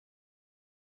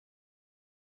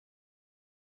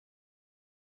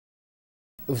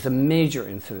It was a major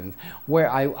incident where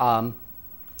I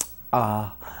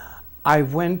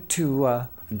went to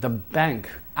the bank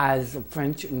as a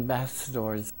French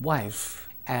ambassador's wife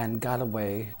and got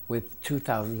away with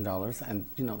 $2,000 and,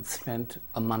 you know, spent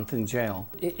a month in jail.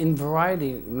 In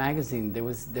Variety magazine, there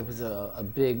was a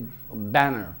big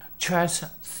banner, trash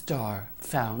star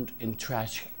found in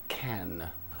trash can.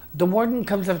 The warden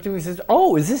comes up to me and says,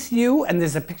 "Oh, is this you?" And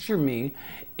there's a picture of me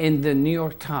in the New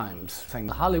York Times saying,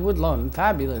 "Holly Woodlawn,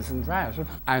 fabulous and trash."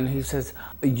 And he says,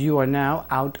 "You are now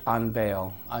out on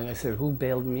bail." I said, "Who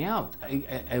bailed me out?"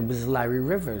 It was Larry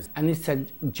Rivers. And he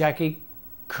said, "Jackie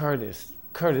Curtis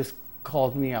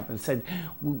called me up and said,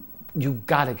 you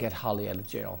gotta get Holly out of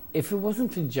jail." If it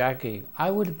wasn't for Jackie, I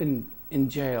would have been in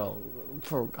jail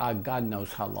for God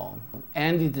knows how long.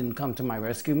 Andy didn't come to my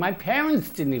rescue. My parents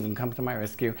didn't even come to my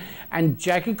rescue. And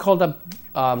Jackie called up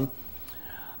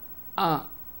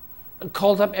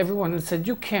everyone and said,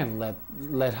 "You can't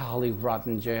let Holly rot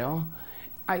in jail."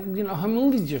 You know, her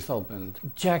movie just opened.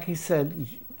 Jackie said,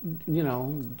 "You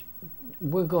know,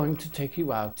 we're going to take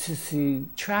you out to see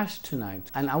Trash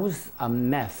tonight." And I was a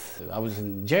mess. I was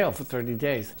in jail for 30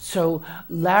 days. So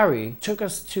Larry took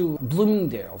us to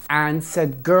Bloomingdale's and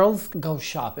said, "Girls, go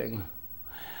shopping."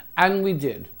 And we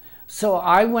did. So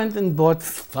I went and bought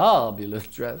a fabulous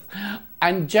dress.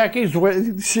 And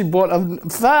she bought a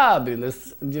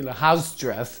fabulous, you know, house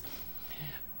dress.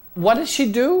 What does she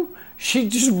do? She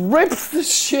just rips the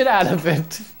shit out of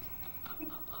it.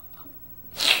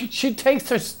 She takes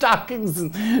her stockings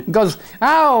and goes,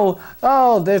 "Ow,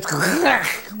 oh, there's,"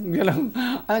 you know.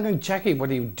 I'm going, "Jackie, what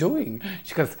are you doing?"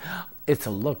 She goes, "It's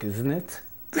a look, isn't it?"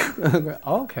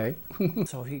 Okay.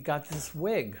 So he got this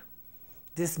wig,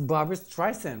 this Barbra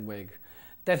Streisand wig,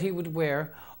 that he would wear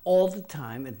all the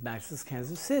time at Max's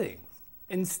Kansas City.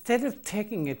 Instead of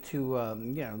taking it to,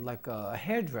 you know, like a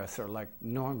hairdresser, like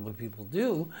normal people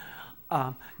do,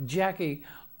 Jackie,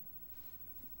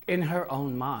 in her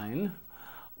own mind,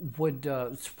 would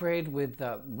spray it with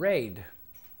Raid.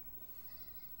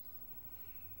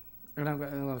 And I'm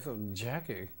going,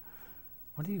 "Jackie,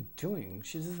 what are you doing?"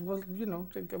 She says, "Well, you know,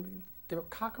 there are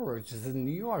cockroaches in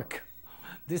New York.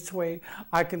 This way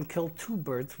I can kill 2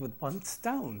 birds with 1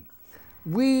 stone."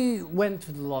 We went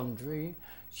to the laundry.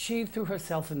 She threw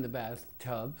herself in the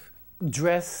bathtub,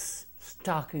 dress,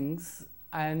 stockings,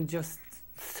 and just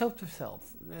soaked herself.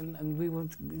 And we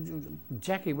went,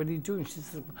 "Jackie, what are you doing?" She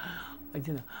said,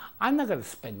 "You know, I'm not going to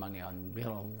spend money on, you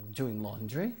know, doing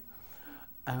laundry."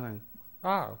 And I went,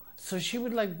 "Oh." So she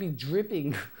would like be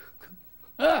dripping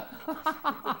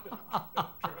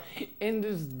in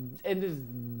this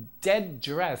dead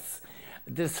dress,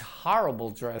 this horrible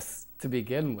dress to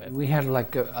begin with. We had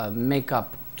like a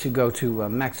makeup to go to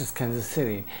Max's Kansas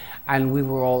City, and we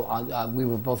were all we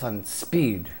were both on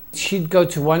speed. She'd go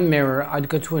to one mirror, I'd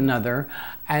go to another,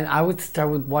 and I would start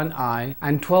with one eye,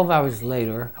 and 12 hours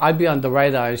later, I'd be on the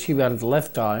right eye, she'd be on the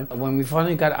left eye. When we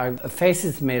finally got our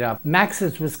faces made up,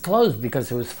 Max's was closed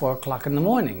because it was 4 o'clock in the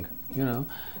morning, you know,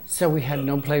 so we had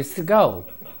no place to go.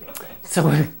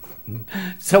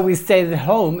 So we stayed at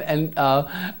home and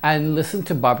listened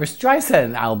to Barbra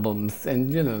Streisand albums,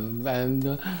 and, you know,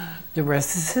 and the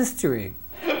rest is history.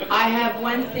 I have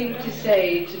one thing to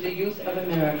say to the youth of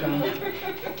America.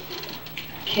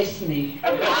 Kiss me.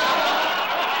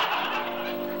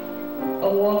 A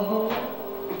Warhol,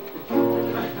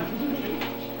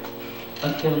 a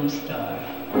film star,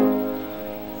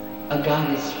 a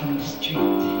goddess from the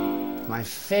street. My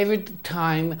favorite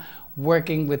time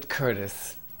working with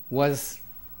Curtis was,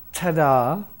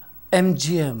 ta-da,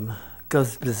 MGM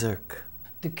Goes Berserk,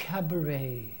 the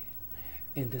cabaret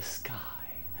in the sky.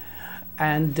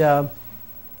 And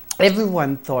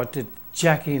everyone thought that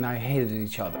Jackie and I hated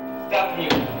each other. Stop the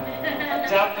music.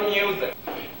 Stop the music.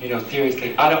 You know,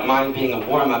 seriously, I don't mind being a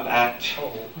warm-up act.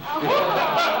 For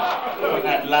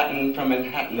that Latin from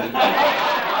Manhattan.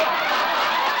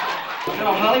 You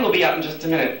know, Holly will be out in just a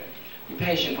minute. Be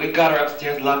patient. We've got her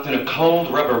upstairs locked in a cold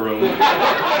rubber room.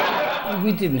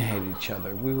 We didn't hate each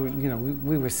other. We were, you know,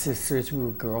 we were sisters. We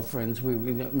were girlfriends. We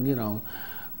were, you know,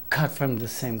 cut from the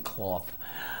same cloth.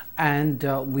 And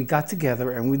we got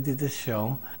together and we did this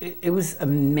show. It was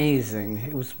amazing.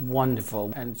 It was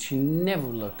wonderful. And she never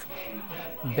looked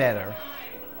better,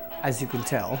 as you can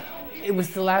tell. It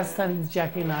was the last time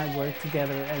Jackie and I worked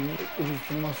together, and it was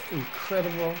the most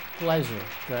incredible pleasure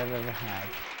that I've ever had.